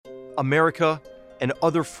America and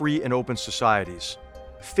other free and open societies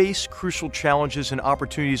face crucial challenges and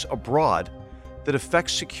opportunities abroad that affect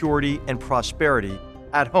security and prosperity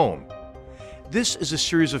at home. This is a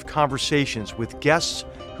series of conversations with guests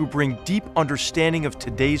who bring deep understanding of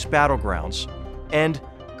today's battlegrounds and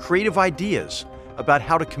creative ideas about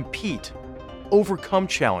how to compete, overcome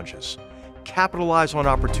challenges, capitalize on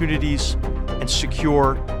opportunities, and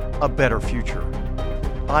secure a better future.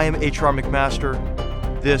 I am H.R. McMaster.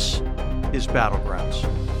 This is Battlegrounds.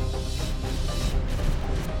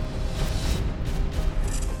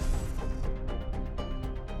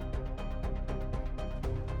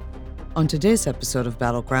 On today's episode of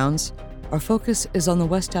Battlegrounds, our focus is on the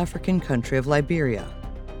West African country of Liberia.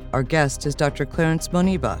 Our guest is Dr. Clarence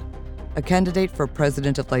Moniba, a candidate for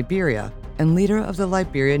president of Liberia and leader of the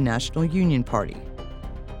Liberian National Union Party.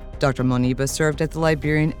 Dr. Moniba served at the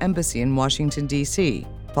Liberian Embassy in Washington, D.C.,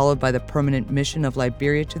 followed by the permanent mission of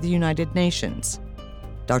Liberia to the United Nations.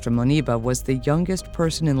 Dr. Moniba was the youngest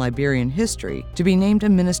person in Liberian history to be named a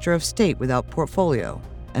Minister of State without portfolio,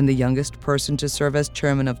 and the youngest person to serve as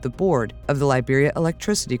chairman of the board of the Liberia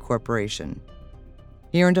Electricity Corporation.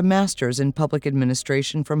 He earned a master's in public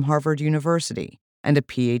administration from Harvard University and a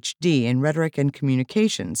PhD in rhetoric and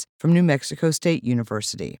communications from New Mexico State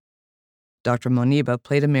University. Dr. Moniba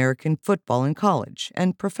played American football in college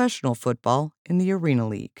and professional football in the Arena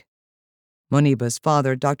League. Moniba's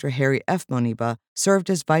father, Dr. Harry F. Moniba, served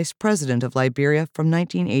as vice president of Liberia from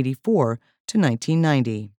 1984 to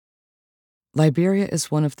 1990. Liberia is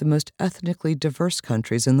one of the most ethnically diverse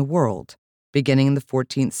countries in the world. Beginning in the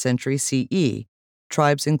 14th century CE,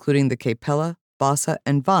 tribes including the Kapela, Bassa,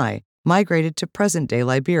 and Vai migrated to present-day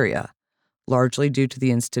Liberia, largely due to the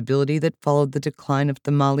instability that followed the decline of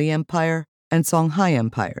the Mali Empire and Songhai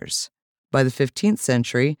empires. By the 15th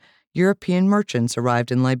century, European merchants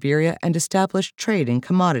arrived in Liberia and established trade in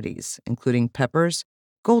commodities, including peppers,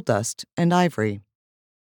 gold dust, and ivory.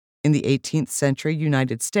 In the 18th century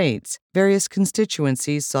United States, various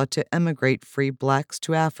constituencies sought to emigrate free blacks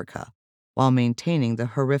to Africa, while maintaining the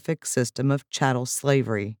horrific system of chattel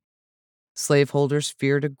slavery. Slaveholders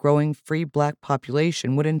feared a growing free black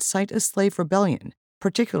population would incite a slave rebellion,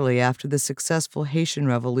 particularly after the successful Haitian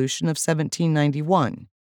Revolution of 1791.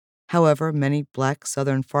 However, many black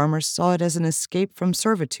Southern farmers saw it as an escape from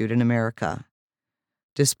servitude in America.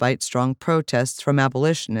 Despite strong protests from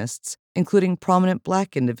abolitionists, including prominent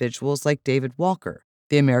black individuals like David Walker,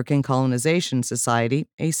 the American Colonization Society,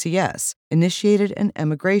 ACS, initiated an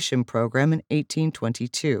emigration program in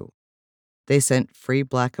 1822. They sent free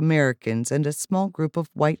black Americans and a small group of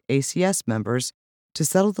white ACS members to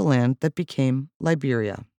settle the land that became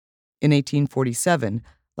Liberia. In 1847,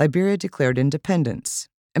 Liberia declared independence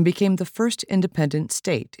and became the first independent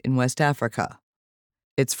state in West Africa.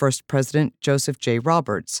 Its first president, Joseph J.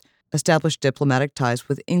 Roberts, established diplomatic ties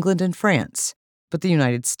with England and France, but the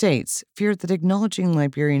United States feared that acknowledging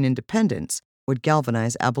Liberian independence would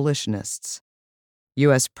galvanize abolitionists.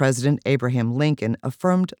 U.S. President Abraham Lincoln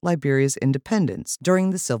affirmed Liberia's independence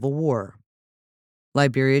during the Civil War.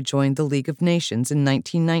 Liberia joined the League of Nations in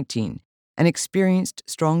 1919 and experienced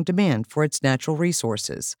strong demand for its natural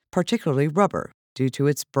resources, particularly rubber, due to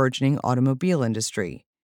its burgeoning automobile industry.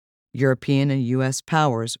 European and U.S.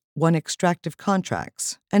 powers won extractive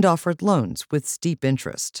contracts and offered loans with steep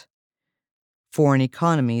interest. Foreign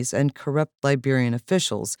economies and corrupt Liberian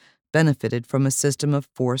officials benefited from a system of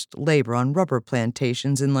forced labor on rubber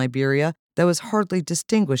plantations in Liberia that was hardly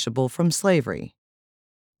distinguishable from slavery.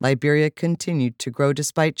 Liberia continued to grow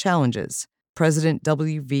despite challenges. President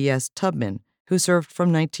W.V.S. Tubman, who served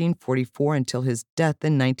from 1944 until his death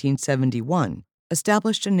in 1971,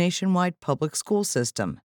 established a nationwide public school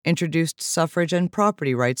system, introduced suffrage and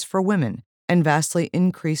property rights for women, and vastly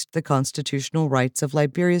increased the constitutional rights of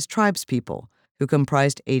Liberia's tribespeople, who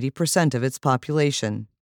comprised 80% of its population.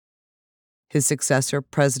 His successor,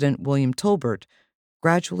 President William Tolbert,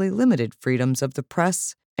 gradually limited freedoms of the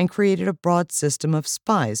press and created a broad system of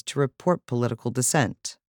spies to report political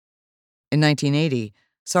dissent. In 1980,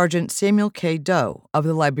 Sergeant Samuel K. Doe of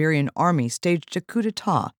the Liberian Army staged a coup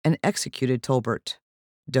d'etat and executed Tolbert.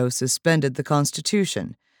 Doe suspended the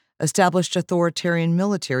Constitution, established authoritarian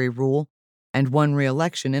military rule, and won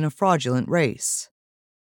re-election in a fraudulent race.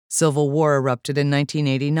 Civil war erupted in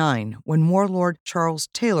 1989 when warlord Charles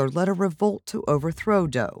Taylor led a revolt to overthrow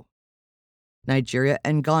Doe. Nigeria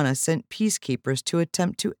and Ghana sent peacekeepers to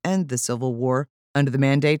attempt to end the civil war under the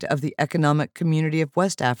mandate of the Economic Community of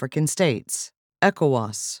West African States,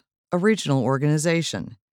 ECOWAS, a regional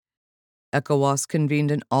organization. ECOWAS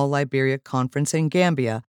convened an all-Liberia conference in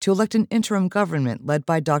Gambia to elect an interim government led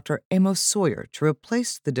by Dr. Amos Sawyer to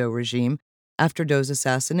replace the Doe regime after Doe's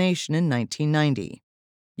assassination in 1990.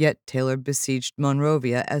 Yet Taylor besieged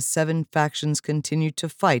Monrovia as 7 factions continued to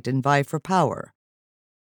fight and vie for power.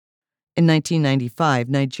 In 1995,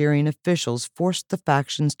 Nigerian officials forced the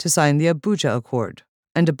factions to sign the Abuja Accord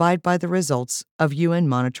and abide by the results of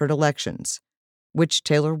UN-monitored elections, which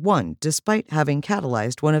Taylor won despite having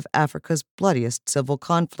catalyzed one of Africa's bloodiest civil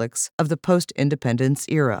conflicts of the post-independence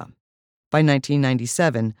era. By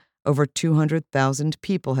 1997, over 200,000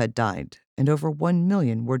 people had died and over 1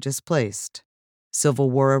 million were displaced.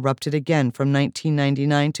 Civil war erupted again from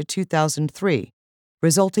 1999 to 2003,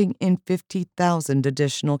 resulting in 50,000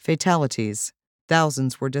 additional fatalities.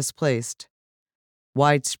 Thousands were displaced.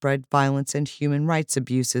 Widespread violence and human rights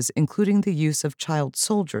abuses, including the use of child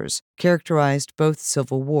soldiers, characterized both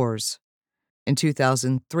civil wars. In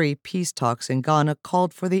 2003, peace talks in Ghana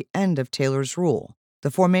called for the end of Taylor's rule,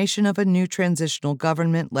 the formation of a new transitional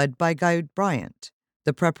government led by Guy Bryant,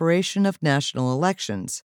 the preparation of national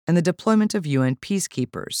elections, and the deployment of UN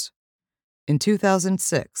peacekeepers. In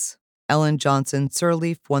 2006, Ellen Johnson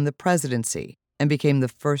Sirleaf won the presidency and became the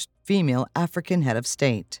first female African head of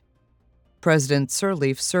state. President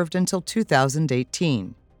Sirleaf served until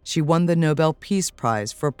 2018. She won the Nobel Peace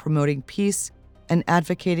Prize for promoting peace and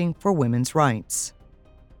advocating for women's rights.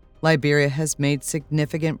 Liberia has made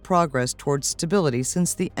significant progress towards stability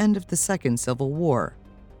since the end of the Second Civil War.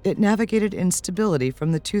 It navigated instability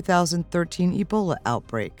from the 2013 Ebola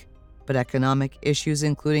outbreak, but economic issues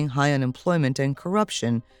including high unemployment and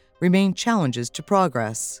corruption remain challenges to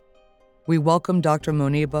progress. We welcome Dr.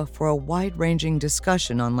 Moniba for a wide-ranging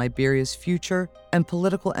discussion on Liberia's future and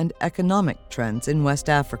political and economic trends in West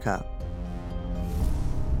Africa.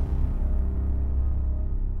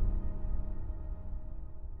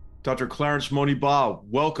 Dr. Clarence Moniba,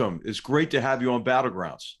 welcome. It's great to have you on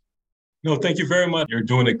Battlegrounds. No, thank you very much. You're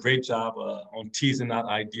doing a great job on teasing out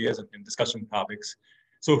ideas and discussion topics.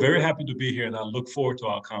 So very happy to be here, and I look forward to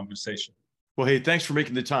our conversation. Well, hey, thanks for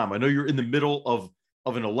making the time. I know you're in the middle of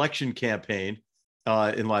an election campaign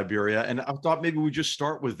in Liberia, and I thought maybe we just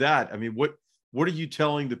start with that. I mean, what are you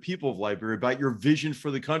telling the people of Liberia about your vision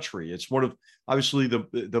for the country? It's one of, obviously,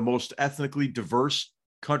 the most ethnically diverse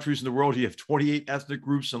countries in the world. You have 28 ethnic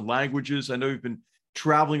groups and languages. I know you've been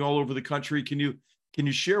traveling all over the country. Can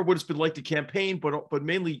you share what it's been like to campaign, but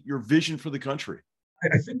mainly your vision for the country?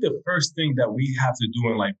 I think the first thing that we have to do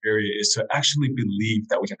in Liberia is to actually believe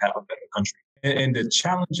that we can have a better country. And the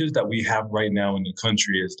challenges that we have right now in the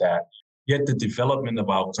country is that yet the development of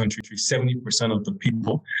our country, 70% of the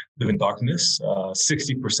people live in darkness.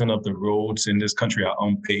 60% of the roads in this country are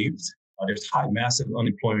unpaved. There's high, massive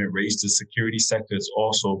unemployment rates. The security sector is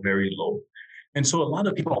also very low. And so a lot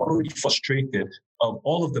of people are already frustrated of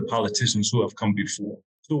all of the politicians who have come before.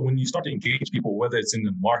 So when you start to engage people, whether it's in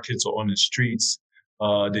the markets or on the streets,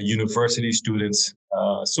 the university students,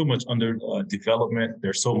 so much under development,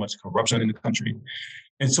 there's so much corruption in the country.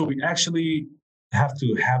 And so we actually have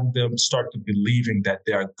to have them start to believing that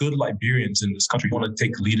there are good Liberians in this country who want to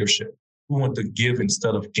take leadership, who want to give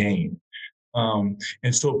instead of gain.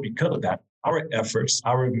 And so because of that, our efforts,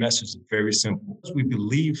 our message is very simple. We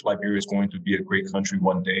believe Liberia is going to be a great country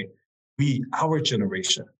one day. Our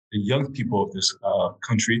generation, the young people of this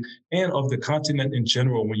country and of the continent in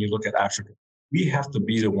general, when you look at Africa, we have to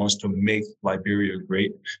be the ones to make Liberia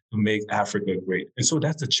great, to make Africa great. And so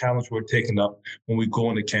that's the challenge we're taking up when we go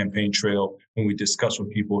on the campaign trail, when we discuss with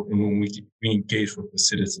people, and when we engage with the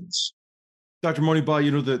citizens. Dr. Moniba,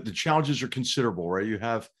 you know, the challenges are considerable, right? You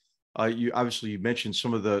have, you mentioned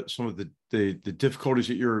some of the difficulties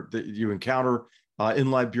that you encounter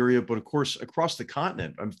in Liberia, but of course, across the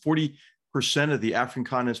continent, 40% of the African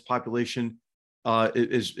continent's population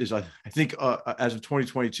is I think as of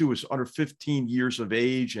 2022 is under 15 years of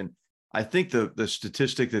age, and I think the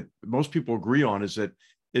statistic that most people agree on is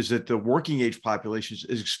that the working age population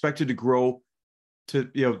is expected to grow to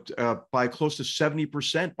by close to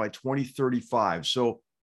 70% by 2035. So,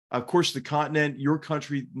 of course, the continent, your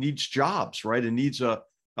country, needs jobs, right? It needs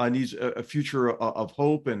a future of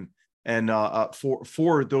hope and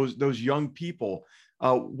for those young people.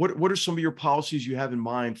 What are some of your policies you have in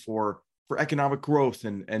mind for economic growth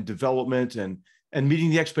and development and meeting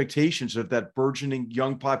the expectations of that burgeoning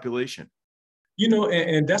young population? You know,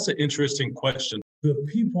 and that's an interesting question. The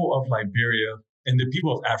people of Liberia and the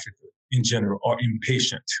people of Africa in general are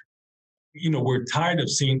impatient. You know, we're tired of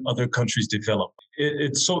seeing other countries develop.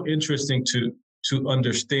 It's so interesting to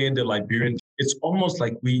understand the Liberian. It's almost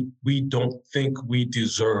like we don't think we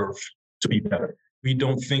deserve to be better. We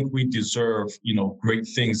don't think we deserve, great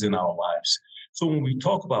things in our lives. So when we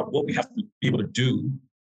talk about what we have to be able to do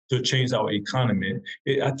to change our economy.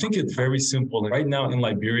 I think it's very simple. Right now in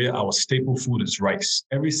Liberia, our staple food is rice.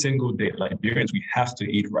 Every single day, Liberians, we have to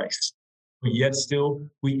eat rice. But yet still,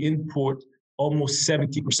 we import almost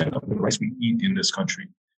 70% of the rice we eat in this country.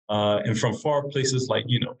 And from far places like,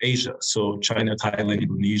 Asia, so China, Thailand,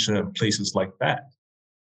 Indonesia, and places like that.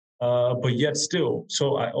 But yet still,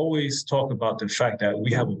 so I always talk about the fact that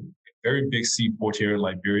we have a very big seaport here in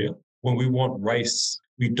Liberia. When we want rice,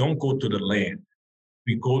 we don't go to the land.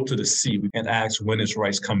 We go to the sea and ask, when is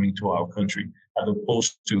rice coming to our country, as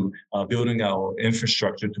opposed to building our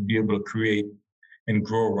infrastructure to be able to create and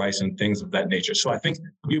grow rice and things of that nature. So I think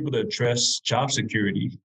to be able to address job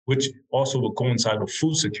security, which also will coincide with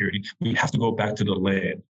food security, we have to go back to the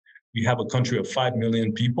land. We have a country of 5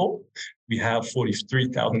 million people. We have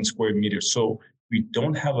 43,000 square meters. So we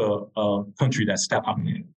don't have a country that's that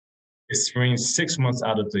populated. It's rains 6 months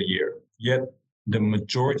out of the year. Yet the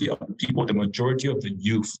majority of the people, the majority of the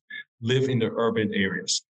youth live in the urban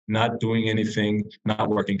areas, not doing anything, not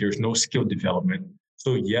working. There's no skill development.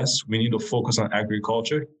 So yes, we need to focus on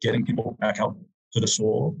agriculture, getting people back out to the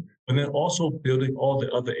soil, but then also building all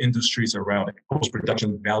the other industries around it,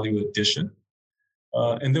 post-production, value addition.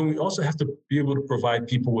 And then we also have to be able to provide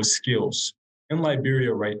people with skills. In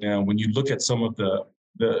Liberia right now, when you look at some of the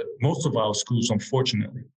most of our schools,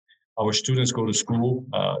 unfortunately, our students go to school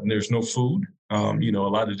and there's no food.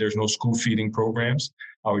 There's no school feeding programs.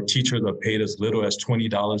 Our teachers are paid as little as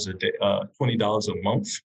 $20 a day, $20 a month,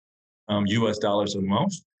 US dollars a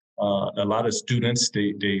month. A lot of students,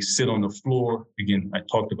 they sit on the floor. Again, I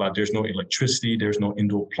talked about there's no electricity, there's no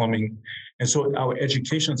indoor plumbing. And so our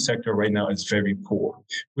education sector right now is very poor,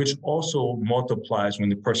 which also multiplies when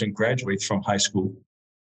the person graduates from high school,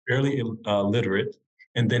 barely literate,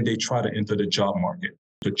 and then they try to enter the job market.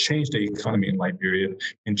 To change the economy in Liberia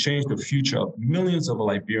and change the future of millions of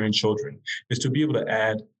Liberian children is to be able to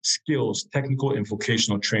add skills, technical and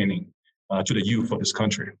vocational training to the youth of this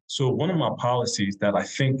country. So one of my policies that I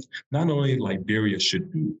think not only Liberia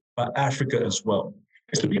should do, but Africa as well,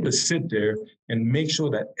 is to be able to sit there and make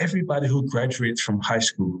sure that everybody who graduates from high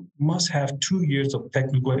school must have 2 years of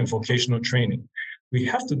technical and vocational training. We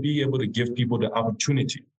have to be able to give people the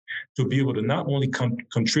opportunity to be able to not only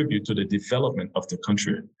contribute to the development of the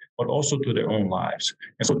country, but also to their own lives.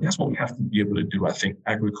 And so that's what we have to be able to do. I think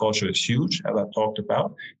agriculture is huge, as I talked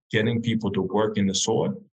about, getting people to work in the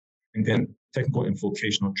soil, and then technical and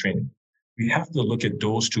vocational training. We have to look at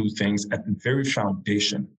those two things at the very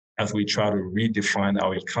foundation as we try to redefine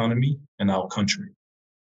our economy and our country.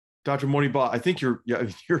 Dr. Moniba, I think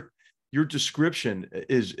your description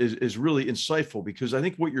is really insightful, because I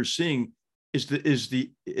think what you're seeing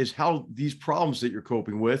is how these problems that you're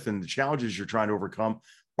coping with and the challenges you're trying to overcome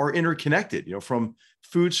are interconnected, from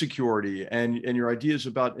food security and your ideas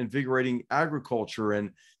about invigorating agriculture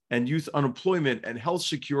and youth unemployment and health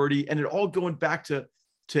security, and it all going back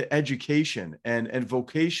to education and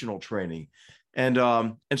vocational training. And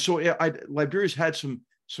so Liberia's had some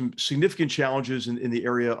significant challenges in the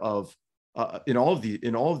area of in all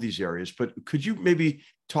of these areas. But could you maybe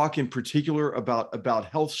talk in particular about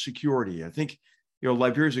health security? I think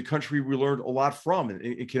Liberia is a country we learned a lot from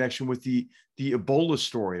in connection with the Ebola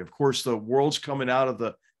story. Of course, the world's coming out of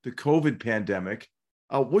the COVID pandemic.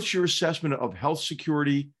 What's your assessment of health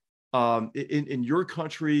security in your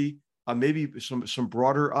country? Maybe some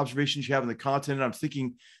broader observations you have in the continent. I'm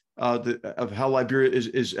thinking of how Liberia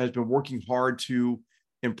has been working hard to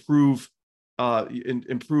improve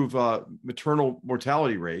maternal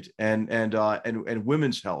mortality rate and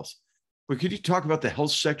women's health. But could you talk about the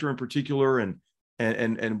health sector in particular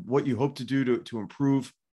and what you hope to do to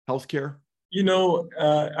improve healthcare?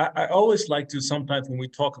 I always like to, sometimes when we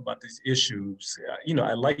talk about these issues,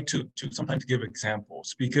 I like to sometimes give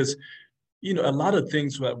examples, because a lot of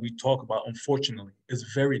things that we talk about, unfortunately, is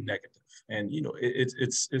very negative. And,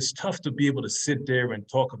 it's tough to be able to sit there and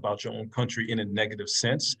talk about your own country in a negative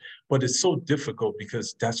sense, but it's so difficult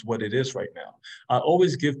because that's what it is right now. I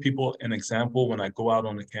always give people an example when I go out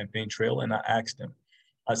on the campaign trail and I ask them,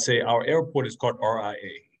 I say, our airport is called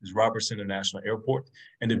RIA, is Robertson International Airport.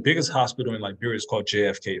 And the biggest hospital in Liberia is called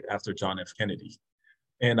JFK, after John F. Kennedy.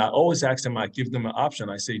 And I always ask them, I give them an option.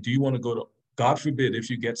 I say, do you want to go to, God forbid, if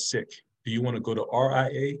you get sick, do you want to go to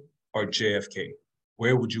RIA or JFK?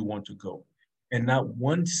 Where would you want to go? And not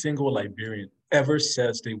one single Liberian ever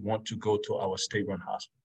says they want to go to our state-run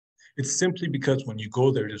hospital. It's simply because when you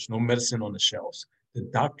go there, there's no medicine on the shelves. The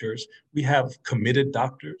doctors, we have committed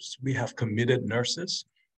doctors, we have committed nurses,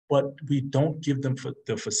 but we don't give them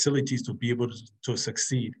the facilities to be able to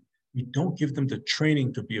succeed. We don't give them the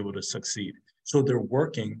training to be able to succeed. So they're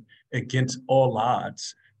working against all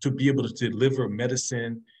odds to be able to deliver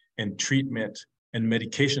medicine and treatment and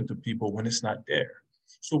medication to people when it's not there.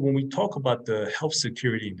 So when we talk about the health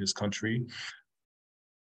security in this country,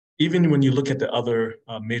 even when you look at the other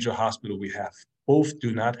major hospital we have, both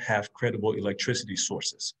do not have credible electricity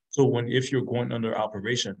sources. So if you're going under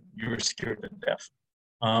operation, you're scared to death.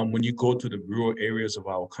 When you go to the rural areas of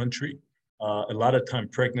our country, a lot of time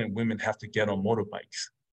pregnant women have to get on motorbikes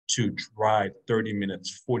to drive 30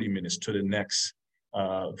 minutes, 40 minutes to the next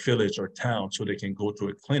village or town so they can go to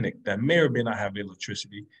a clinic that may or may not have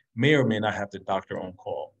electricity, may or may not have the doctor on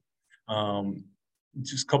call.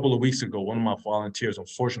 Just a couple of weeks ago, one of my volunteers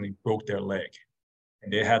unfortunately broke their leg,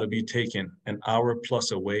 and they had to be taken an hour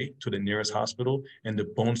plus away to the nearest hospital, and the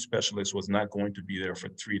bone specialist was not going to be there for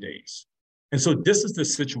 3 days. And so this is the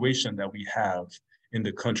situation that we have in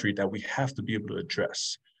the country that we have to be able to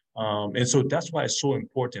address. And so that's why it's so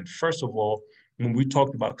important. First of all, when we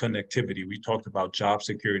talked about connectivity, we talked about job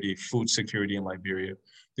security, food security in Liberia.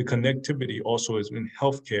 The connectivity also is in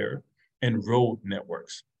healthcare and road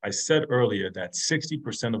networks. I said earlier that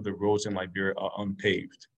 60% of the roads in Liberia are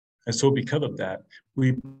unpaved. And so because of that,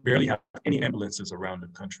 we barely have any ambulances around the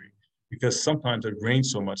country because sometimes it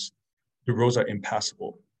rains so much, the roads are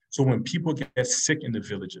impassable. So when people get sick in the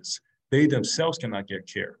villages, they themselves cannot get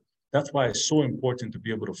care. That's why it's so important to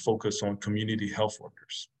be able to focus on community health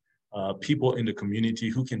workers, people in the community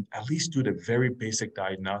who can at least do the very basic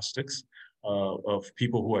diagnostics of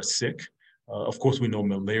people who are sick. Of course, we know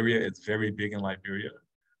malaria is very big in Liberia.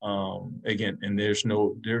 Again, and there's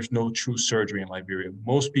no true surgery in Liberia.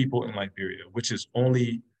 Most people in Liberia, which is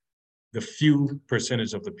only the few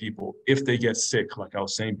percentage of the people, if they get sick, like I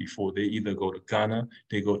was saying before, they either go to Ghana,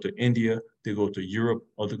 they go to India, they go to Europe,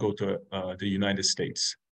 or they go to the United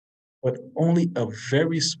States. But only a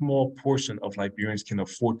very small portion of Liberians can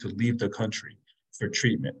afford to leave the country for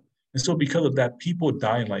treatment. And so because of that, people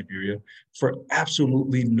die in Liberia for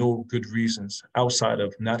absolutely no good reasons outside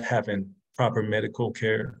of not having proper medical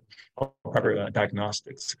care or proper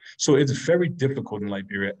diagnostics. So it's very difficult in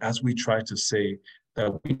Liberia as we try to say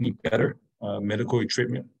that we need better medical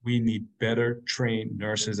treatment. We need better trained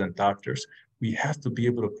nurses and doctors. We have to be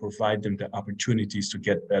able to provide them the opportunities to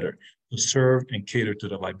get better, to serve and cater to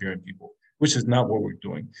the Liberian people, which is not what we're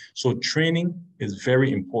doing. So training is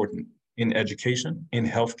very important in education, in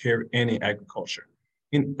healthcare, and in agriculture.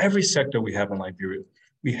 In every sector we have in Liberia,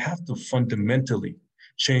 we have to fundamentally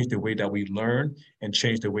change the way that we learn and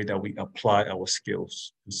change the way that we apply our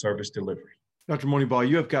skills to service delivery. Dr. Moniba,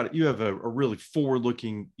 you have a really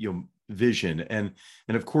forward-looking vision, and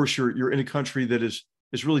of course you're in a country that is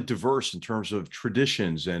really diverse in terms of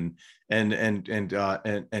traditions and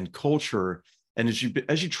culture. And as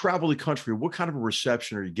you travel the country, what kind of a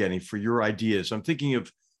reception are you getting for your ideas? I'm thinking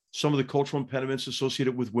of some of the cultural impediments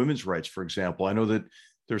associated with women's rights, for example. I know that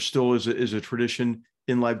there still is a tradition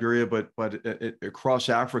in Liberia, but across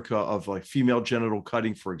Africa of like female genital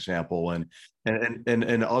cutting, for example,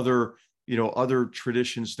 and other other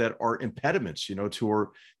traditions that are impediments,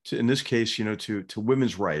 to in this case, to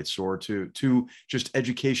women's rights or to just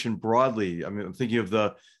education broadly. I mean, I'm thinking of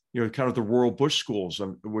the kind of the rural bush schools,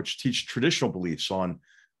 which teach traditional beliefs on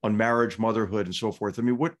marriage, motherhood, and so forth. I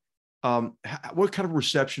mean, what kind of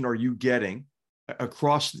reception are you getting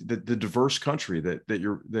across the diverse country that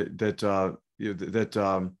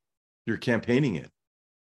you're campaigning in?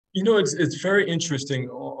 It's very interesting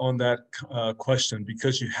on that question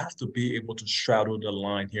because you have to be able to straddle the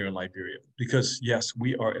line here in Liberia. Because yes,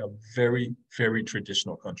 we are a very, very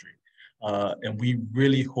traditional country, and we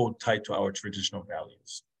really hold tight to our traditional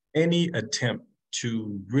values. Any attempt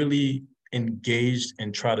to really engage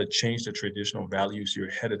and try to change the traditional values,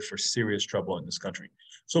 you're headed for serious trouble in this country.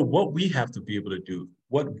 So what we have to be able to do,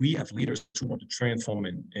 what we as leaders who want to transform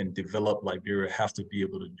and develop Liberia have to be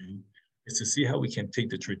able to do, is to see how we can take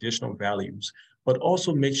the traditional values, but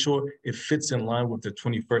also make sure it fits in line with the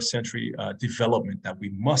 21st century development that we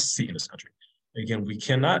must see in this country. Again, we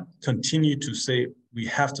cannot continue to say we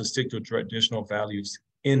have to stick to traditional values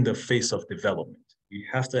in the face of development. We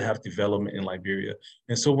have to have development in Liberia.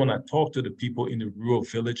 And so when I talk to the people in the rural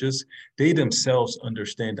villages, they themselves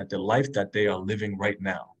understand that the life that they are living right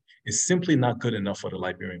now is simply not good enough for the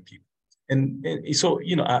Liberian people. And so,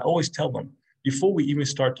 I always tell them, before we even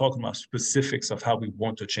start talking about specifics of how we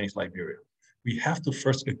want to change Liberia, we have to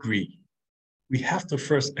first agree. We have to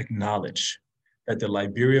first acknowledge that the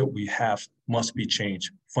Liberia we have must be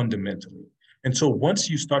changed fundamentally. And so once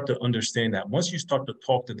you start to understand that, once you start to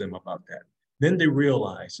talk to them about that, then they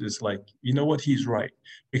realize it's like, you know what, he's right.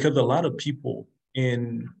 Because a lot of people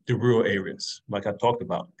in the rural areas, like I talked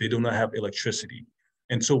about, they do not have electricity.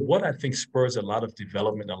 And so what I think spurs a lot of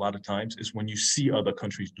development a lot of times is when you see other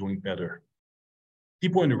countries doing better.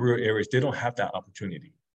 People in the rural areas, they don't have that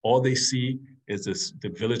opportunity. All they see is the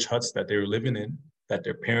village huts that they're living in, that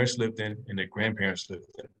their parents lived in and their grandparents lived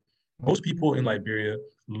in. Most people in Liberia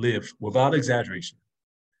live, without exaggeration,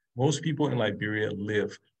 most people in Liberia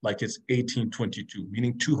live like it's 1822,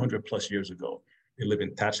 meaning 200 plus years ago. They live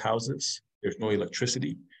in thatched houses. There's no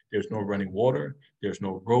electricity. There's no running water. There's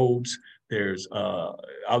no roads. There's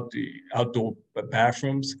outdoor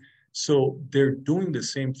bathrooms. So they're doing the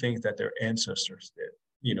same things that their ancestors did,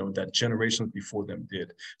 that generations before them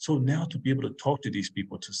did. So now to be able to talk to these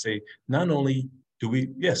people to say, not only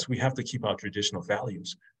yes, we have to keep our traditional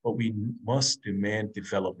values, but we must demand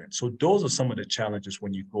development. So those are some of the challenges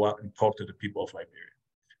when you go out and talk to the people of Liberia.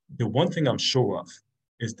 The one thing I'm sure of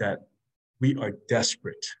is that we are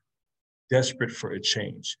desperate for a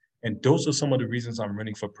change. And those are some of the reasons I'm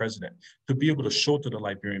running for president, to be able to show to the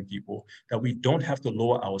Liberian people that we don't have to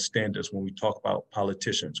lower our standards when we talk about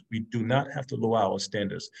politicians. We do not have to lower our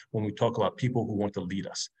standards when we talk about people who want to lead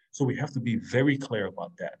us. So we have to be very clear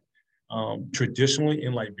about that. Traditionally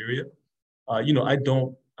in Liberia, I'm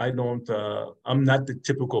not the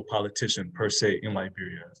typical politician per se in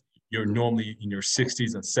Liberia. You're normally in your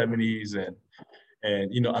 60s and 70s,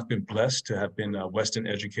 and I've been blessed to have been Western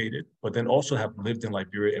educated, but then also have lived in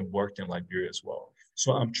Liberia and worked in Liberia as well.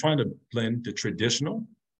 So I'm trying to blend the traditional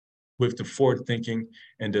with the forward thinking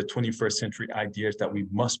and the 21st century ideas that we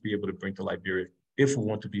must be able to bring to Liberia if we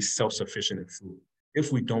want to be self-sufficient in food,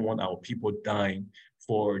 if we don't want our people dying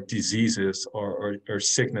for diseases or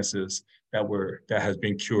sicknesses that has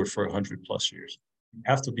been cured for 100 plus years. We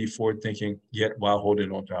have to be forward thinking, yet while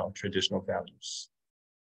holding on to our traditional values.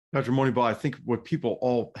 Dr. Moniba, I think what people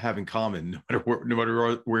all have in common, no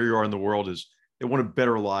matter where you are in the world, is they want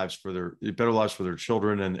better lives for their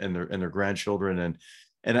children and their grandchildren,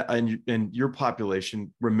 and your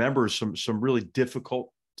population remembers some really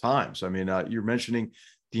difficult times. I mean, you're mentioning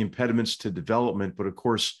the impediments to development, but of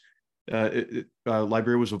course,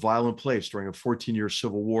 Liberia was a violent place during a 14-year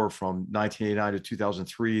civil war from 1989 to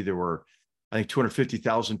 2003. There were, I think,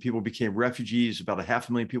 250,000 people became refugees. About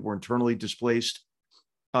 500,000 people were internally displaced.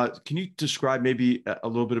 Can you describe maybe a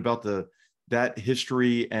little bit about that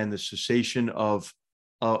history and the cessation of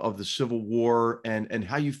the Civil War and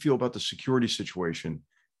how you feel about the security situation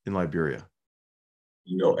in Liberia?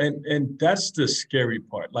 And that's the scary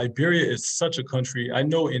part. Liberia is such a country. I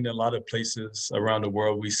know in a lot of places around the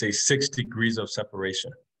world, we say 6 degrees of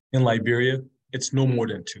separation. In Liberia, it's no more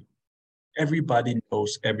than 2. Everybody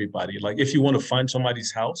knows everybody. Like if you want to find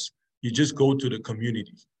somebody's house, you just go to the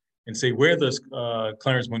community and say, where does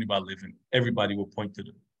Clarence Moniba live in? Everybody will point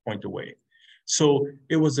the way. So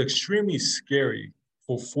it was extremely scary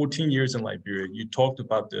for 14 years in Liberia. You talked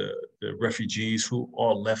about the refugees who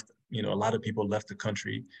all left, a lot of people left the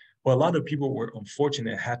country, but a lot of people were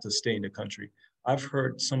unfortunate, had to stay in the country. I've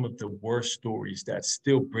heard some of the worst stories that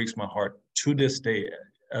still breaks my heart to this day,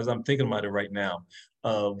 as I'm thinking about it right now,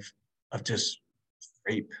 of just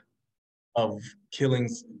rape, of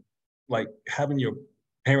killings, like having your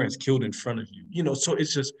parents killed in front of you, so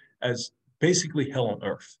it's just as basically hell on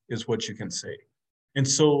earth is what you can say. And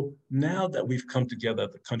so now that we've come together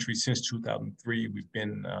as a country since 2003, we've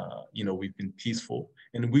been peaceful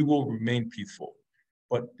and we will remain peaceful.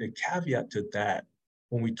 But the caveat to that,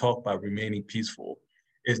 when we talk about remaining peaceful,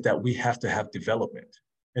 is that we have to have development.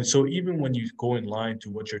 And so even when you go in line to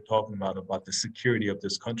what you're talking about the security of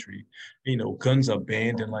this country, guns are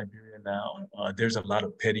banned in Liberia now. There's a lot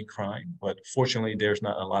of petty crime, but fortunately, there's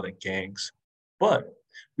not a lot of gangs. But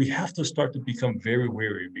we have to start to become very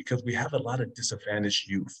wary because we have a lot of disadvantaged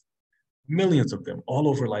youth, millions of them all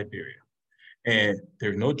over Liberia. And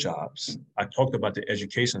there are no jobs. I talked about the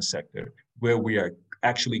education sector where we are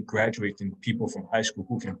actually graduating people from high school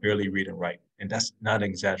who can barely read and write. And that's not an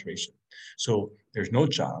exaggeration. So there's no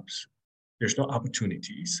jobs, there's no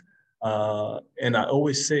opportunities. And I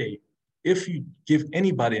always say, if you give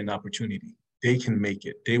anybody an opportunity, they can make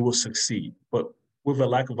it, they will succeed. But with a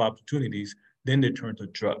lack of opportunities, then they turn to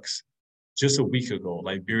drugs. Just a week ago,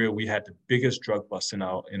 Liberia, we had the biggest drug bust in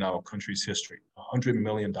our country's history. $100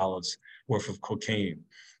 million worth of cocaine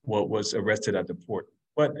was arrested at the port.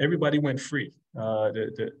 But everybody went free.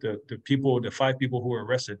 The 5 people who were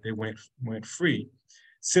arrested, they went free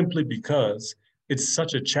simply because it's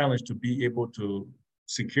such a challenge to be able to,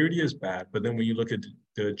 security is bad, but then when you look at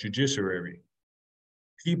the judiciary,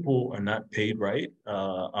 people are not paid right.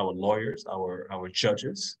 Our lawyers, our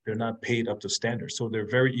judges, they're not paid up to standards. So they're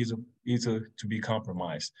very easy to be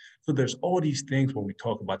compromised. So there's all these things when we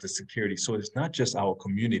talk about the security. So it's not just our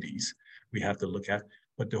communities we have to look at,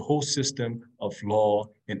 but the whole system of law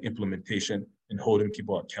and implementation and holding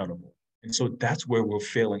people accountable. And so that's where we're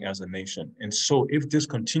failing as a nation. And so if this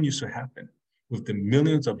continues to happen with the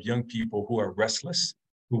millions of young people who are restless,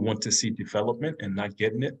 who want to see development and not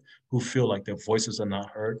getting it, who feel like their voices are not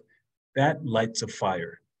heard, that lights a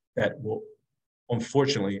fire that will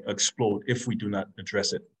unfortunately explode if we do not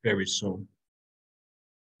address it very soon.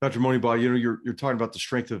 Dr. Moniba, you're talking about the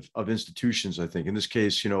strength of institutions, I think. In this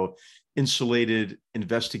case, insulated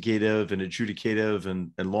investigative and adjudicative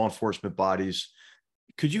and law enforcement bodies.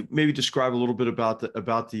 Could you maybe describe a little bit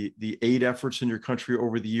about the aid efforts in your country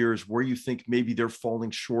over the years, where you think maybe they're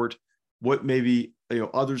falling short, what maybe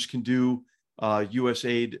others can do,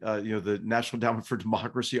 USAID, the National Endowment for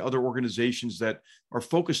Democracy, other organizations that are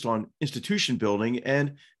focused on institution building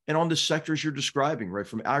and on the sectors you're describing, right,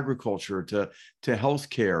 from agriculture to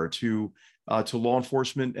healthcare to law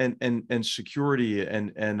enforcement and security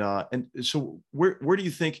and so where do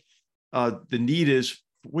you think the need is?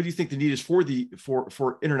 What do you think the need is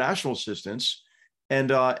for international assistance,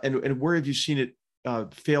 and where have you seen it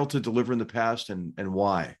fail to deliver in the past, and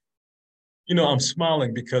why? I'm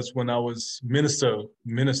smiling because when I was minister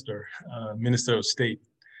of state,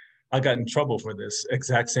 I got in trouble for this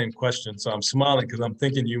exact same question. So I'm smiling because I'm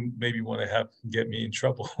thinking you maybe want to get me in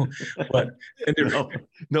trouble. But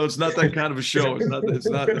no, it's not that kind of a show.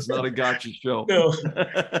 It's not a gotcha show. No.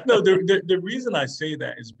 The reason I say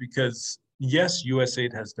that is because yes,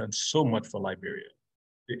 USAID has done so much for Liberia.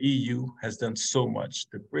 The EU has done so much.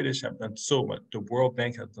 The British have done so much. The World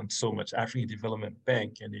Bank has done so much. African Development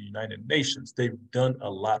Bank and the United Nations, they've done a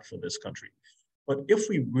lot for this country. But if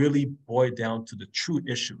we really boil down to the true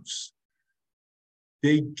issues,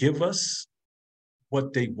 they give us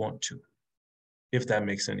what they want to, if that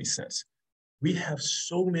makes any sense. We have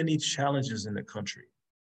so many challenges in the country,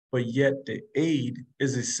 but yet the aid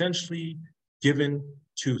is essentially given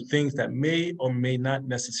to things that may or may not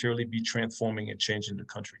necessarily be transforming and changing the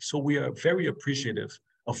country. So we are very appreciative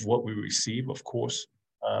of what we receive, of course.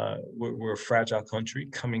 We're a fragile country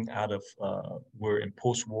coming out of, we're in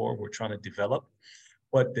post-war, we're trying to develop.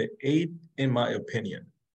 But the aid, in my opinion,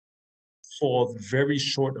 falls very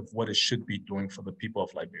short of what it should be doing for the people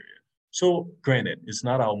of Liberia. So granted, it's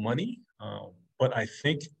not our money, but I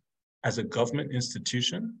think as a government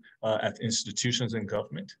institution, as institutions in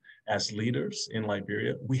government, as leaders in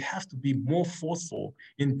Liberia, we have to be more forceful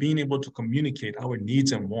in being able to communicate our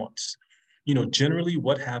needs and wants. Generally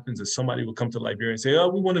what happens is somebody will come to Liberia and say, oh,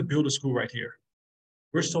 we want to build a school right here.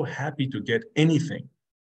 We're so happy to get anything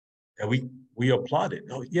that we applaud it.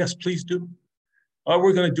 Oh, yes, please do. Oh,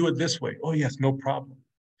 we're going to do it this way. Oh, yes, no problem.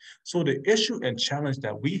 So the issue and challenge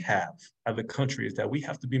that we have as a country is that we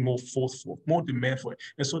have to be more forceful, more demandful.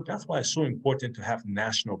 And so that's why it's so important to have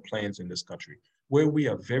national plans in this country, where we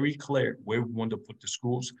are very clear where we want to put the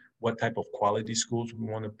schools, what type of quality schools we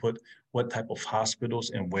want to put, what type of hospitals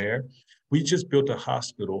and where. We just built a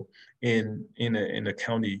hospital in a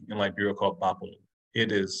county in Liberia called Battlegrounds.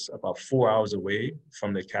 It is about 4 hours away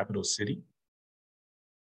from the capital city.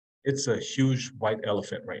 It's a huge white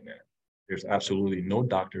elephant right now. There's absolutely no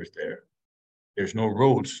doctors there. There's no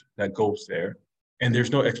roads that goes there. And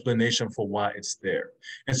there's no explanation for why it's there.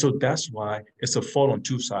 And so that's why it's a fault on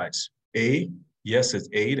two sides. Yes, it's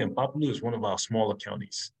aid, and Battlegrounds is one of our smaller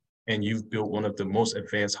counties. And you've built one of the most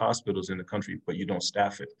advanced hospitals in the country, but you don't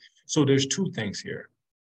staff it. So there's two things here,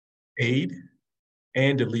 aid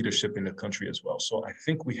and the leadership in the country as well. So I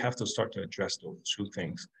think we have to start to address those two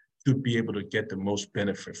things to be able to get the most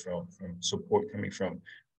benefit from support coming from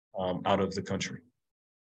out of the country.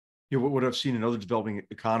 What I've seen in other developing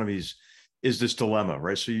economies is this dilemma,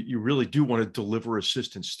 right? So you really do want to deliver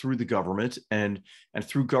assistance through the government and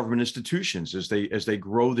through government institutions as they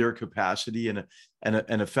grow their capacity and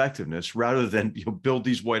effectiveness, rather than build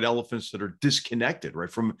these white elephants that are disconnected,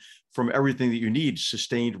 right, from everything that you need,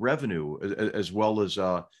 sustained revenue as well as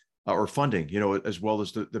or funding, as well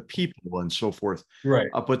as the people and so forth. Right.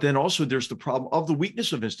 But then also there's the problem of the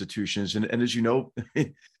weakness of institutions. And as you know,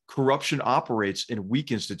 corruption operates in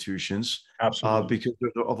weak institutions. Absolutely. Because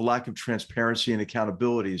of a lack of transparency and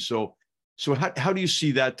accountability. So how do you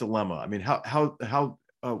see that dilemma? I mean,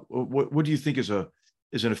 what do you think is an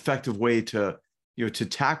effective way to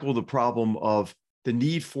tackle the problem of the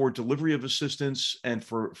need for delivery of assistance and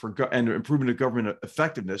and improvement of government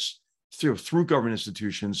effectiveness through government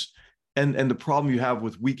institutions, and the problem you have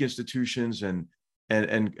with weak institutions and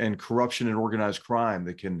corruption and organized crime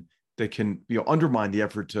that can undermine the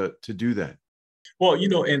effort to do that? Well,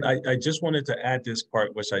 and I just wanted to add this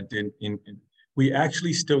part, which I did we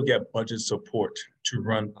actually still get budget support to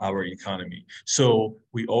run our economy. So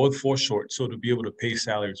we always fall short. So to be able to pay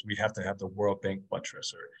salaries, we have to have the World Bank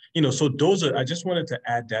buttress, or, so those are, I just wanted to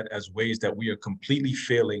add that as ways that we are completely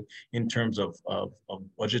failing in terms of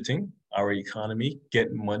budgeting our economy,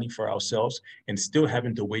 getting money for ourselves, and still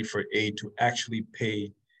having to wait for aid to actually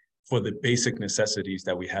pay for the basic necessities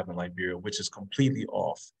that we have in Liberia, which is completely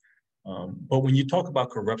off. But when you talk about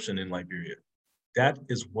corruption in Liberia, that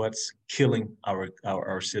is what's killing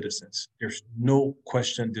our citizens. There's no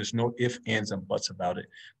question, there's no ifs, ands, and buts about it.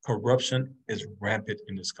 Corruption is rampant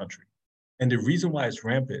in this country. And the reason why it's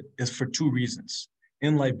rampant is for two reasons.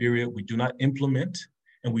 In Liberia, we do not implement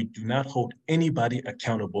and we do not hold anybody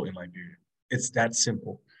accountable in Liberia. It's that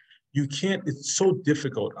simple. You can't, it's so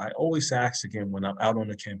difficult. I always ask again when I'm out on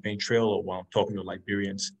the campaign trail or while I'm talking to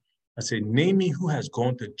Liberians, I say, name me who has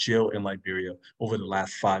gone to jail in Liberia over the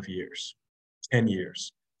last 5 years. 10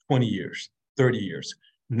 years, 20 years, 30 years.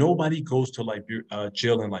 Nobody goes to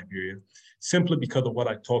jail in Liberia simply because of what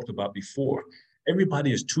I talked about before.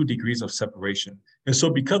 Everybody is 2 degrees of separation. And so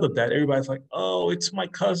because of that, everybody's like, oh, it's my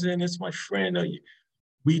cousin, it's my friend.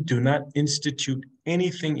 We do not institute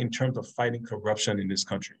anything in terms of fighting corruption in this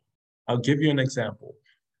country. I'll give you an example.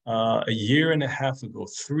 A year and a half ago,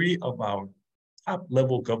 3 of our top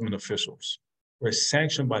level government officials were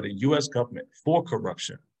sanctioned by the US government for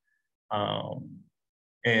corruption.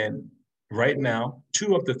 And right now,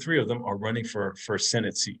 2 of the 3 of them are running for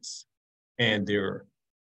Senate seats, and they're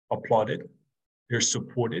applauded, they're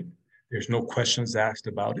supported, there's no questions asked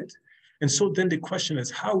about it. And so then the question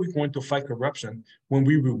is, how are we going to fight corruption when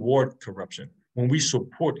we reward corruption, when we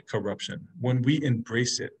support corruption, when we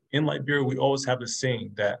embrace it? In Liberia, we always have the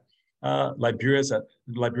saying that Liberia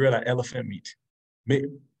like elephant meat.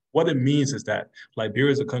 What it means is that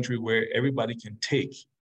Liberia is a country where everybody can take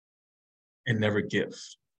and never give.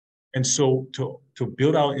 And so to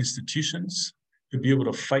build our institutions, to be able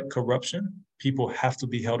to fight corruption, people have to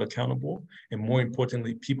be held accountable. And more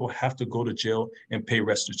importantly, people have to go to jail and pay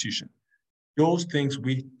restitution. Those things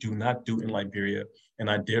we do not do in Liberia. And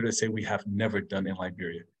I dare to say we have never done in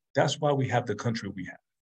Liberia. That's why we have the country we have.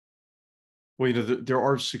 Well, there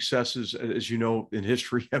are successes, as you know, in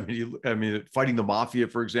history. I mean, fighting the mafia,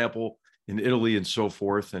 for example, in Italy and so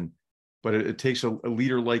forth. But it takes a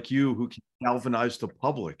leader like you who can galvanize the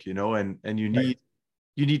public, and you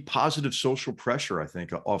need positive social pressure, I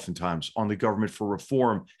think, oftentimes on the government for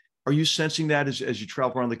reform. Are you sensing that as you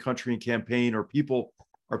travel around the country and campaign? Are people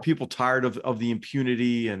tired of the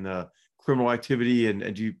impunity and the criminal activity?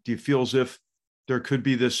 And do you feel as if there could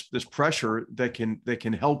be this pressure that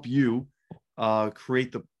can help you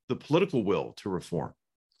create the political will to reform?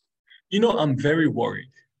 I'm very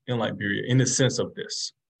worried in Liberia in the sense of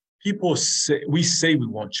this. People say we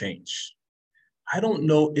want change. I don't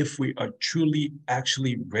know if we are truly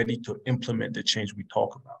actually ready to implement the change we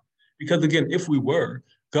talk about. Because again, if we were,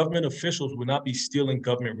 government officials would not be stealing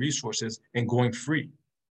government resources and going free.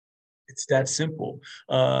 It's that simple.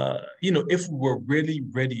 If we were really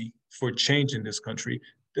ready for change in this country,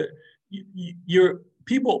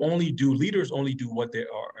 leaders only do what they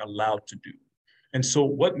are allowed to do. And so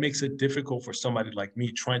what makes it difficult for somebody like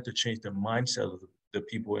me trying to change the mindset of the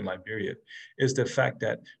people in Liberia is the fact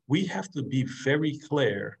that we have to be very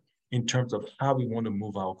clear in terms of how we want to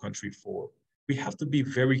move our country forward. We have to be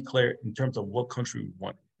very clear in terms of what country we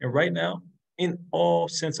want. And right now, in all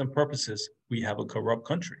sense and purposes, we have a corrupt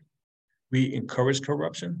country. We encourage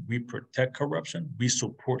corruption, we protect corruption, we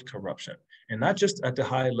support corruption. And not just at the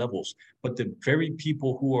high levels, but the very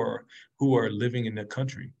people who are living in the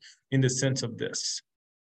country, in the sense of this.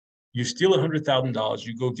 You steal $100,000,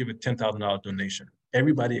 you go give a $10,000 donation.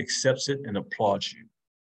 Everybody accepts it and applauds you.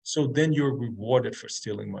 So then you're rewarded for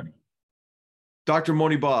stealing money. Dr.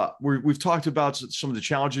 Moniba, we've talked about some of the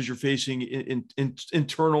challenges you're facing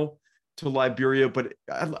internal to Liberia, but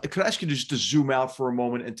I could ask you just to zoom out for a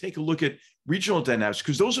moment and take a look at regional dynamics,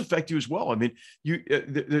 because those affect you as well. I mean,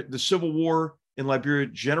 the civil war in Liberia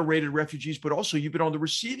generated refugees, but also you've been on the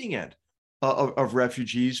receiving end of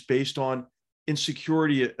refugees based on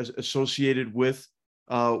insecurity associated with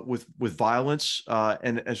violence.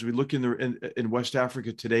 And as we look in West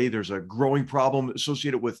Africa today, there's a growing problem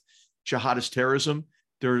associated with jihadist terrorism.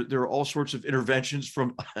 There are all sorts of interventions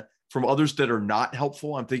from others that are not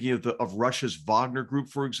helpful. I'm thinking of Russia's Wagner Group,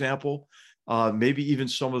 for example, maybe even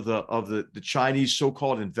some of the Chinese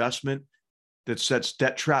so-called investment that sets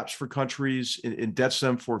debt traps for countries, indebts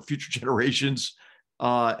them for future generations,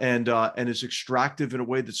 and is extractive in a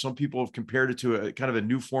way that some people have compared it to a kind of a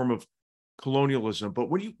new form of colonialism. But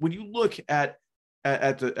when you look at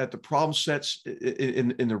the problem sets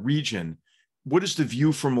in the region, what is the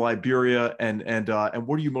view from Liberia, and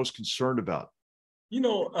what are you most concerned about?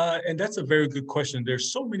 And that's a very good question.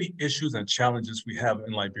 There's so many issues and challenges we have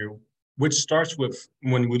in Liberia, which starts with,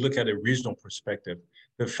 when we look at a regional perspective,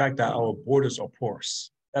 the fact that our borders are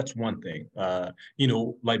porous. That's one thing.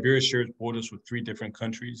 Liberia shares borders with 3 different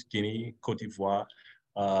countries: Guinea, Cote d'Ivoire,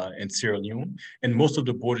 and Sierra Leone. And most of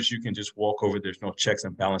the borders you can just walk over. There's no checks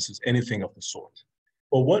and balances, anything of the sort.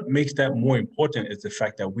 But what makes that more important is the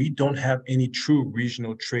fact that we don't have any true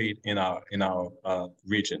regional trade in our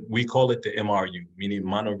region. We call it the MRU, meaning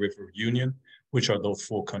Mono River Union, which are those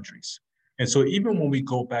 4 countries. And so even when we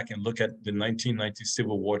go back and look at the 1990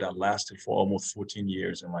 Civil War that lasted for almost 14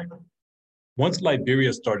 years in Liberia, once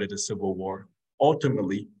Liberia started a civil war,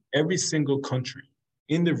 ultimately every single country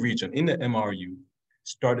in the region, in the MRU,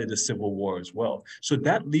 started a civil war as well. So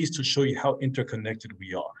that leads to show you how interconnected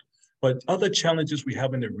we are. But other challenges we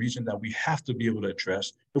have in the region that we have to be able to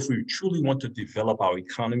address if we truly want to develop our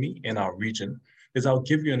economy in our region is, I'll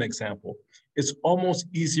give you an example. It's almost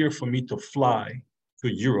easier for me to fly to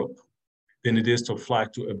Europe than it is to fly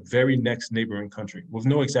to a very next neighboring country, with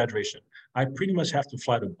no exaggeration. I pretty much have to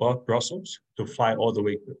fly to Brussels to fly all the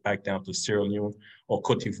way back down to Sierra Leone or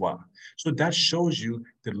Cote d'Ivoire. So that shows you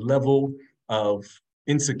the level of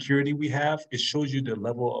insecurity we have. It shows you the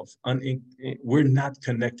level of we're not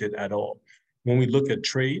connected at all. When we look at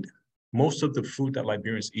trade, most of the food that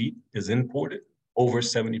Liberians eat is imported, over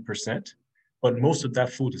 70%, but most of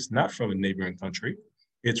that food is not from a neighboring country.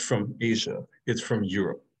 It's from Asia, it's from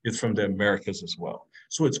Europe, it's from the Americas as well.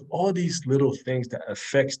 So it's all these little things that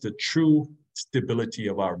affects the true stability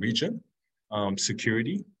of our region,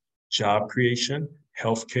 security, job creation,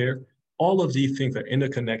 healthcare. All of these things are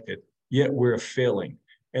interconnected, yet we're failing.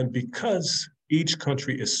 And because each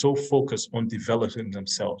country is so focused on developing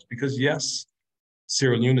themselves, because yes,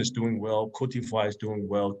 Sierra Leone is doing well, Cote d'Ivoire is doing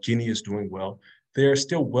well, Guinea is doing well, they are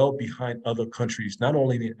still well behind other countries, not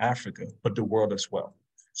only in Africa, but the world as well.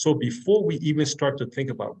 So before we even start to think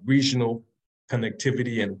about regional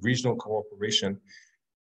connectivity and regional cooperation,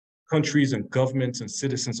 countries and governments and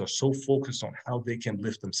citizens are so focused on how they can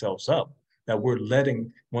lift themselves up that we're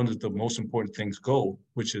letting one of the most important things go,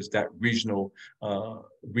 which is that regional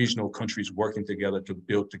countries working together to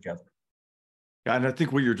build together. Yeah, and I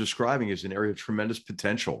think what you're describing is an area of tremendous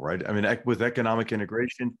potential, right? I mean, with economic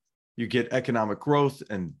integration, you get economic growth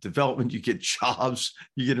and development, you get jobs,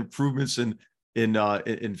 you get improvements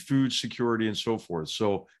in food security and so forth.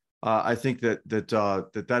 So I think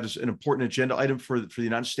that is an important agenda item for the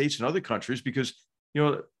United States and other countries, because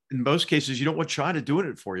in most cases you don't want China doing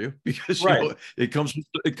it for you, because right. It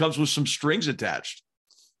comes with some strings attached.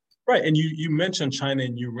 Right, and you mentioned China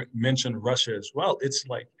and you mentioned Russia as well. It's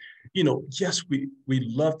like, yes, we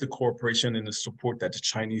love the cooperation and the support that the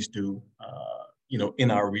Chinese do,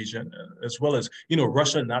 in our region, as well as,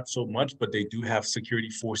 Russia, not so much, but they do have security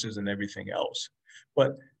forces and everything else.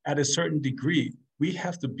 But at a certain degree, we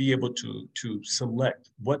have to be able to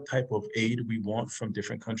select what type of aid we want from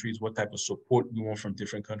different countries, what type of support we want from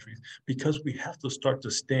different countries, because we have to start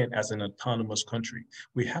to stand as an autonomous country.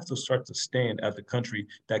 We have to start to stand as a country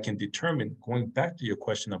that can determine, going back to your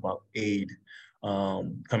question about aid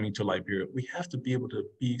coming to Liberia, we have to be able to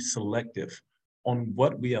be selective on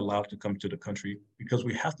what we allow to come to the country, because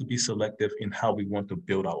we have to be selective in how we want to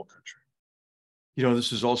build our country.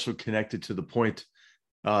 This is also connected to the point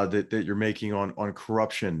that you're making on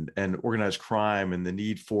corruption and organized crime and the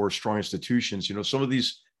need for strong institutions. Some of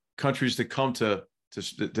these countries that come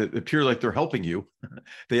that appear like they're helping you,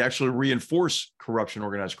 they actually reinforce corruption,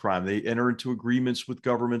 organized crime. They enter into agreements with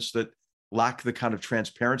governments that lack the kind of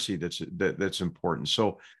transparency that's important.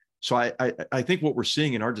 So I think what we're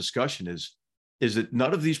seeing in our discussion is that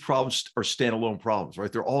none of these problems are standalone problems,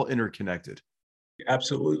 right? They're all interconnected.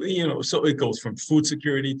 Absolutely. So it goes from food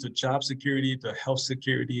security to job security to health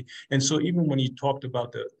security. And so even when you talked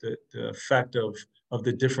about the fact of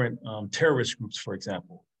the different terrorist groups, for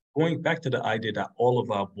example, going back to the idea that all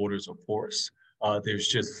of our borders are porous, there's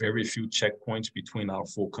just very few checkpoints between our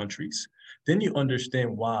 4 countries, then you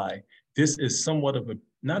understand why this is somewhat of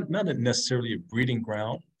not necessarily a breeding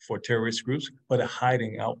ground for terrorist groups, but a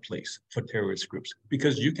hiding out place for terrorist groups,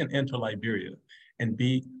 because you can enter Liberia and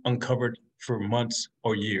be uncovered for months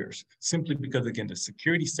or years, simply because, again, the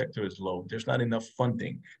security sector is low. There's not enough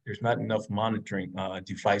funding. There's not enough monitoring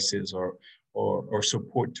devices or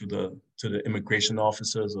support to the immigration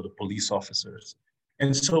officers or the police officers.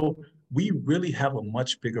 And so we really have a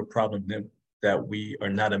much bigger problem that we are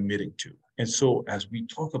not admitting to. And so as we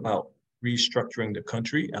talk about restructuring the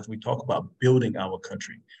country, as we talk about building our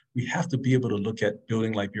country, we have to be able to look at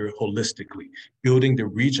building Liberia holistically, building the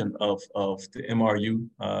region of the MRU,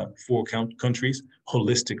 countries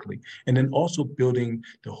holistically, and then also building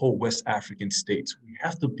the whole West African states. We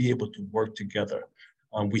have to be able to work together.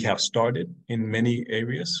 We have started in many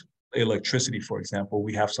areas. Electricity, for example,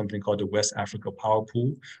 we have something called the West Africa Power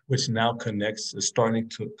Pool, which now is starting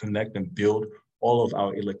to connect and build all of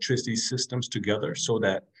our electricity systems together so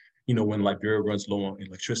that, when Liberia runs low on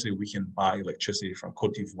electricity, we can buy electricity from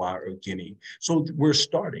Cote d'Ivoire or Guinea. So we're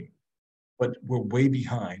starting, but we're way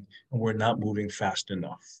behind and we're not moving fast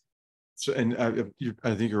enough. So, and I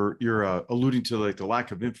think you're alluding to like the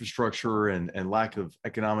lack of infrastructure and lack of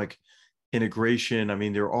economic integration. I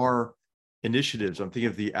mean, there are initiatives. I'm thinking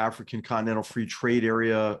of the African Continental Free Trade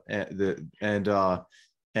Area and the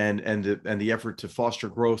effort to foster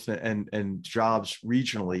growth and jobs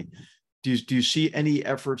regionally. Do you see any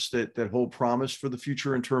efforts that hold promise for the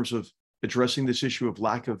future in terms of addressing this issue of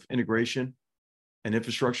lack of integration and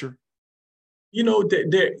infrastructure?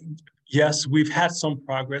 Yes, we've had some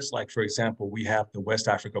progress. Like, for example, we have the West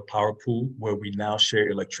Africa Power Pool, where we now share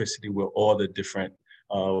electricity with all the different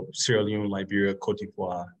Sierra Leone, Liberia, Cote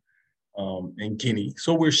d'Ivoire, and Guinea.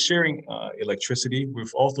 So we're sharing electricity.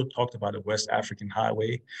 We've also talked about the West African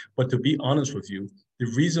Highway. But to be honest with you, the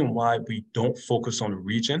reason why we don't focus on the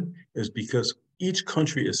region is because each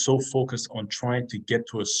country is so focused on trying to get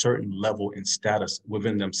to a certain level in status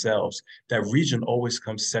within themselves, that region always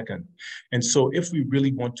comes second. And so if we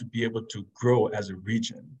really want to be able to grow as a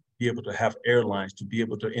region, be able to have airlines, to be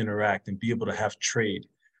able to interact and be able to have trade,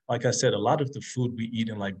 like I said, a lot of the food we eat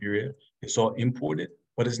in Liberia is all imported,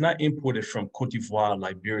 but it's not imported from Cote d'Ivoire,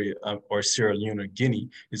 Liberia, or Sierra Leone or Guinea.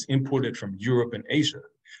 It's imported from Europe and Asia.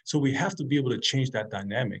 So we have to be able to change that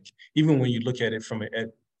dynamic, even when you look at it from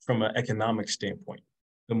an economic standpoint.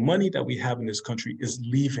 The money that we have in this country is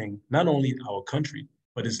leaving not only our country,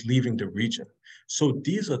 but is leaving the region. So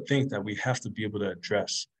these are things that we have to be able to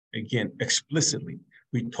address, again, explicitly.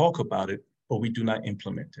 We talk about it, but we do not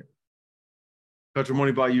implement it. Dr.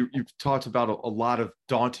 Moniba, you've talked about a lot of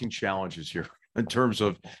daunting challenges here in terms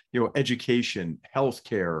of education,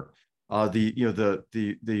 healthcare,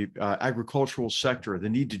 the agricultural sector, the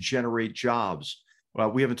need to generate jobs.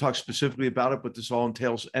 We haven't talked specifically about it, but this all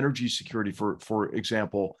entails energy security, for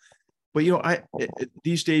example. But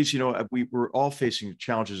these days, we're all facing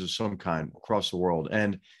challenges of some kind across the world,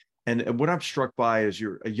 and what I'm struck by is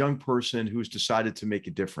you're a young person who's decided to make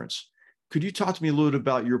a difference. Could you talk to me a little bit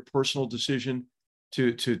about your personal decision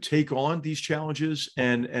to take on these challenges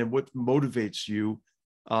and what motivates you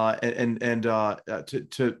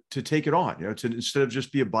to take it on? To instead of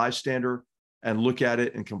just be a bystander and look at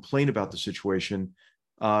it and complain about the situation,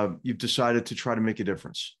 you've decided to try to make a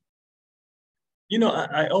difference.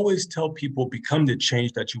 I always tell people, become the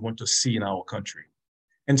change that you want to see in our country.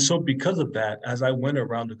 And so because of that, as I went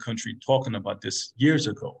around the country talking about this years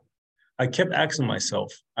ago, I kept asking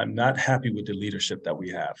myself, I'm not happy with the leadership that we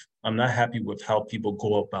have. I'm not happy with how people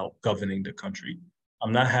go about governing the country.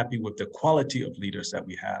 I'm not happy with the quality of leaders that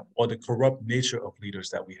we have or the corrupt nature of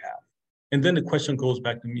leaders that we have. And then the question goes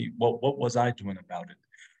back to me, well, what was I doing about it?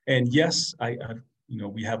 And yes,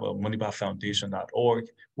 we have a MoneyBotFoundation.org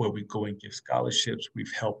where we go and give scholarships.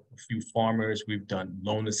 We've helped a few farmers. We've done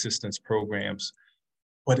loan assistance programs,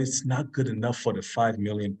 but it's not good enough for the 5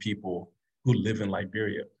 million people who live in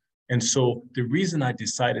Liberia. And so the reason I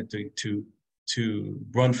decided to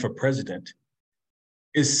run for president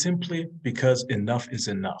is simply because enough is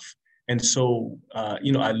enough. And so,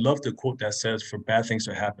 I love the quote that says, for bad things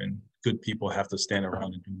to happen, good people have to stand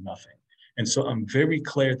around and do nothing. And so I'm very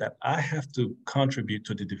clear that I have to contribute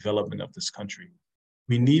to the development of this country.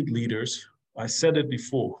 We need leaders, I said it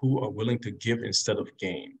before, who are willing to give instead of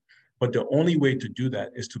gain. But the only way to do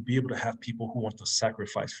that is to be able to have people who want to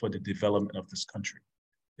sacrifice for the development of this country.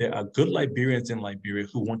 There are good Liberians in Liberia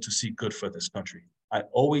who want to see good for this country. I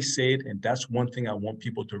always say it, and that's one thing I want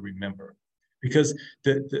people to remember, because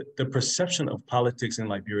the perception of politics in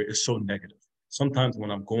Liberia is so negative. Sometimes when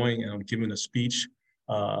I'm going and I'm giving a speech,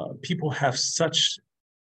 people have such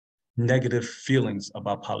negative feelings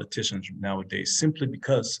about politicians nowadays, simply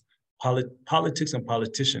because politics and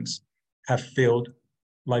politicians have failed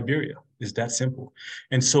Liberia. It's that simple.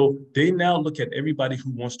 And so they now look at everybody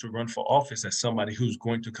who wants to run for office as somebody who's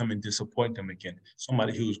going to come and disappoint them again,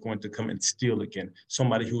 somebody who's going to come and steal again,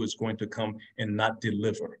 somebody who is going to come and not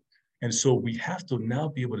deliver. And so we have to now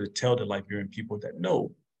be able to tell the Liberian people that,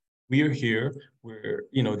 no, we are here where,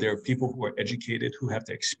 there are people who are educated, who have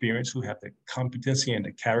the experience, who have the competency and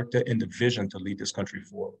the character and the vision to lead this country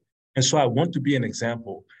forward. And so I want to be an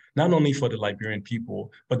example, not only for the Liberian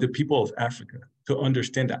people, but the people of Africa, to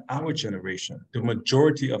understand that our generation, the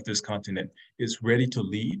majority of this continent, is ready to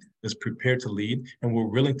lead, is prepared to lead, and we're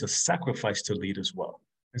willing to sacrifice to lead as well.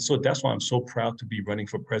 And so that's why I'm so proud to be running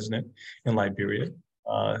for president in Liberia,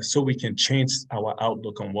 so we can change our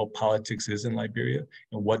outlook on what politics is in Liberia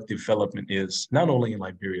and what development is, not only in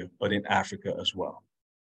Liberia, but in Africa as well.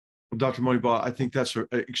 Well, Dr. Moniba, I think that's an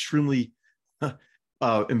extremely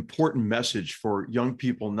important message for young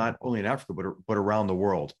people, not only in Africa, but around the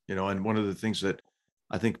world. And one of the things that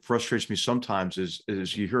I think frustrates me sometimes is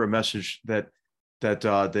you hear a message that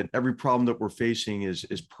every problem that we're facing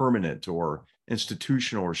is permanent or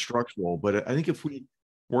institutional or structural. But I think if we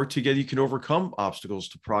work together, you can overcome obstacles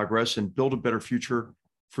to progress and build a better future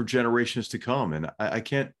for generations to come. And I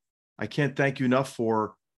can't thank you enough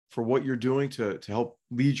for what you're doing to help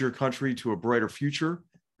lead your country to a brighter future,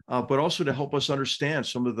 but also to help us understand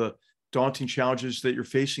some of the daunting challenges that you're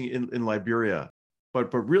facing in Liberia.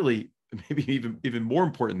 But really, maybe even more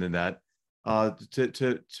important than that,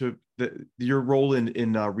 your role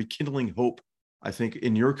in rekindling hope, I think,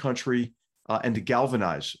 in your country, and to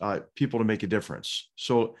galvanize people to make a difference.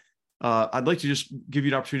 So I'd like to just give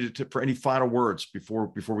you an opportunity for any final words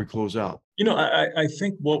before we close out. I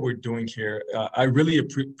think what we're doing here, I really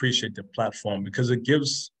appreciate the platform because it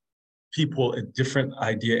gives people a different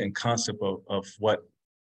idea and concept of what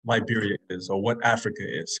Liberia is or what Africa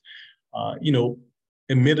is.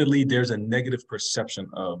 Admittedly, there's a negative perception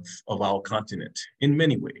of our continent in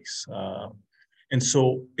many ways. And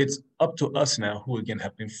so it's up to us now, who again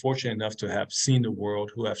have been fortunate enough to have seen the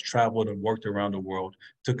world, who have traveled and worked around the world,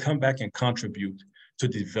 to come back and contribute to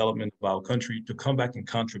the development of our country, to come back and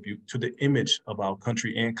contribute to the image of our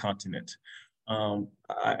country and continent.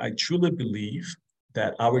 I truly believe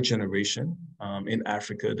that our generation in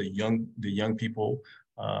Africa, the young people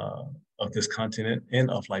of this continent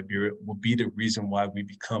and of Liberia, will be the reason why we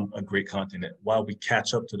become a great continent, why we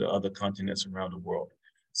catch up to the other continents around the world.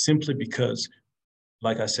 Simply because,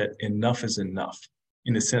 like I said, enough is enough,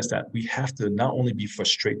 in the sense that we have to not only be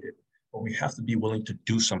frustrated, but we have to be willing to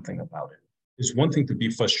do something about it. It's one thing to be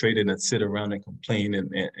frustrated and sit around and complain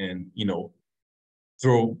and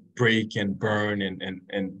throw, break and burn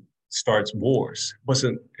and start wars. But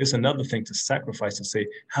it's another thing to sacrifice and say,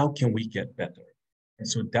 how can we get better? And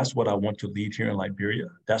so that's what I want to lead here in Liberia.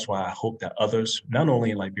 That's why I hope that others, not only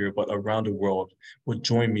in Liberia, but around the world, will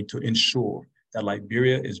join me to ensure that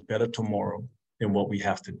Liberia is better tomorrow than what we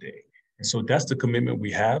have today. And so that's the commitment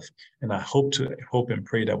we have. And I hope and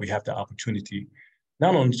pray that we have the opportunity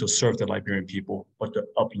not only to serve the Liberian people, but to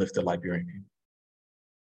uplift the Liberian people.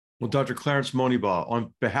 Well, Dr. Clarence Moniba,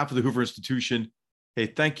 on behalf of the Hoover Institution, hey,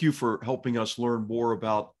 thank you for helping us learn more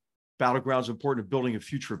about Battlegrounds, important to building a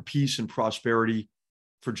future of peace and prosperity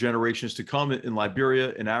for generations to come in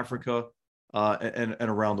Liberia, in Africa, and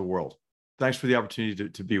around the world. Thanks for the opportunity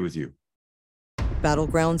to be with you.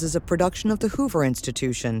 Battlegrounds is a production of the Hoover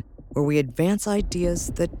Institution, where we advance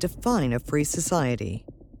ideas that define a free society.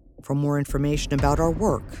 For more information about our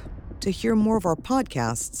work, to hear more of our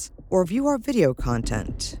podcasts, or view our video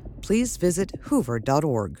content, please visit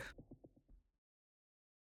hoover.org.